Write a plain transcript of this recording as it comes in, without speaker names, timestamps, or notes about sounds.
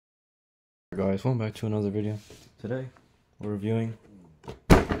Guys, welcome back to another video. Today we're reviewing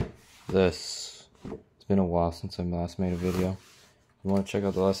this. It's been a while since I last made a video. You want to check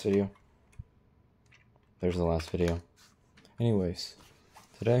out the last video? There's the last video. Anyways,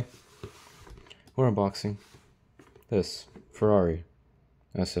 today we're unboxing this Ferrari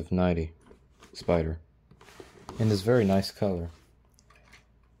SF90 Spider in this very nice color.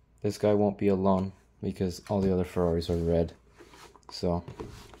 This guy won't be alone because all the other Ferraris are red. So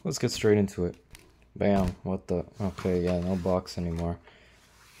let's get straight into it. Bam, what the, okay, yeah, no box anymore.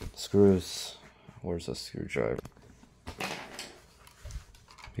 Screws, where's the screwdriver?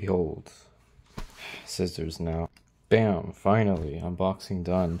 Behold, scissors now. Bam, finally, unboxing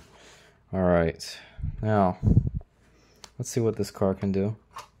done. Alright, now, let's see what this car can do.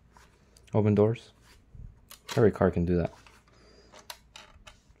 Open doors. Every car can do that.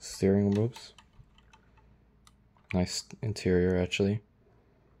 Steering moves. Nice interior, actually.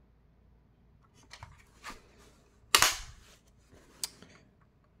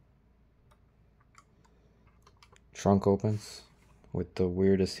 Trunk opens with the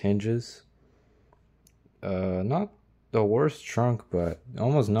weirdest hinges. Not the worst trunk, but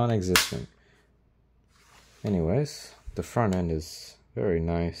almost non-existent. Anyways, the front end is very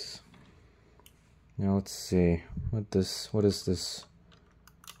nice. Now let's see what is this?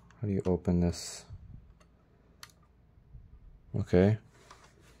 How do you open this? Okay.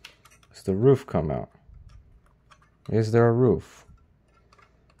 Does the roof come out? Is there a roof?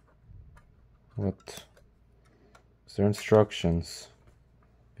 What? Is there instructions?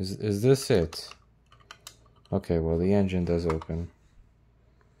 Is this it? Okay, well the engine does open.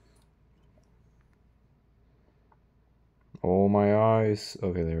 Oh my eyes.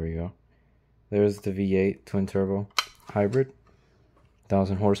 Okay, there we go. There's the V8 twin turbo hybrid.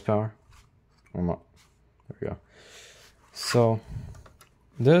 1000 horsepower. There we go. So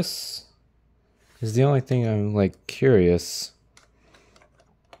this is the only thing I'm like curious.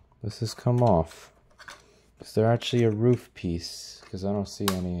 Does this come off? Is there actually a roof piece? Because I don't see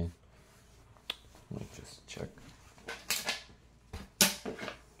any. Let me just check.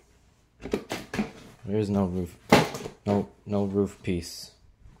 There's no roof. No roof piece.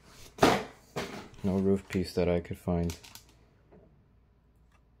 No roof piece that I could find.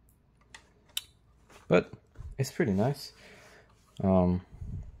 But it's pretty nice.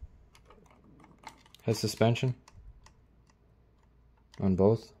 Has suspension on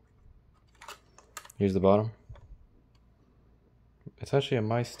both. Here's the bottom. It's actually a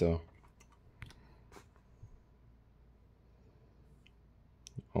mice though.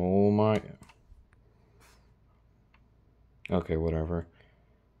 Oh my. Okay, whatever.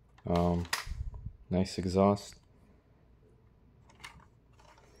 Nice exhaust.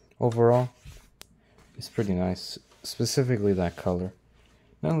 Overall, it's pretty nice. Specifically that color.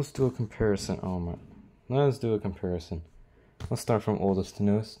 Now let's do a comparison. Oh my. Now let's do a comparison. Let's start from oldest to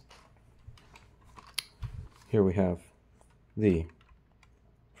newest. Here we have the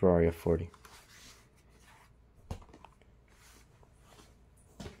Ferrari F40.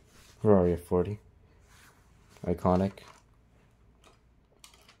 Ferrari F40. Iconic.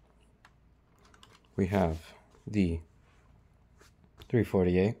 We have the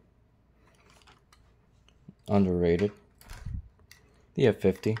 348. Underrated. The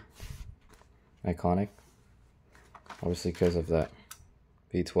F50. Iconic. Obviously because of that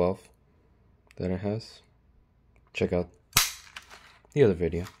V12 that it has. Check out the other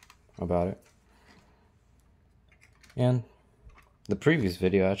video about it. And the previous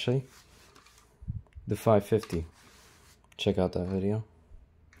video actually. The 550. Check out that video.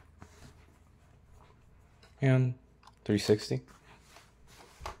 And 360.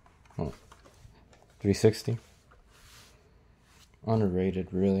 Oh, 360. Underrated,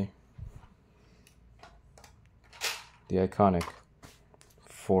 really. The iconic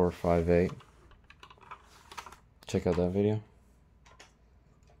 458. Check out that video.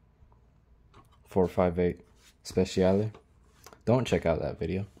 458 Speciale. Don't check out that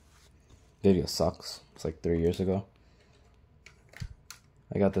video. Video sucks. It's like 3 years ago.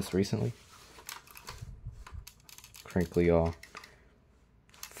 I got this recently. Crinkly all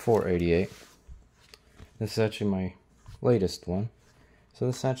 488. This is actually my latest one. So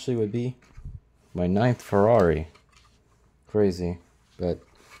this actually would be my 9th Ferrari. Crazy, but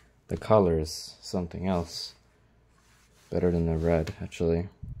the color is something else. Better than the red, actually.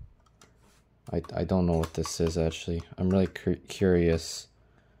 I don't know what this is, actually. I'm really curious.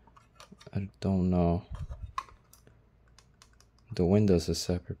 I don't know. The window's a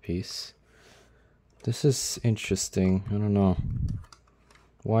separate piece. This is interesting. I don't know.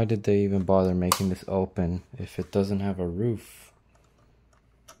 Why did they even bother making this open if it doesn't have a roof?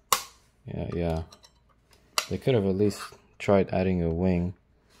 Yeah. They could have at least tried adding a wing.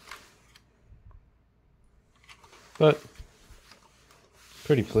 But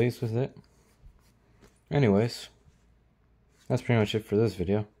pretty pleased with it. Anyways, that's pretty much it for this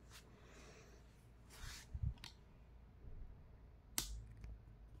video.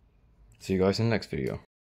 See you guys in the next video.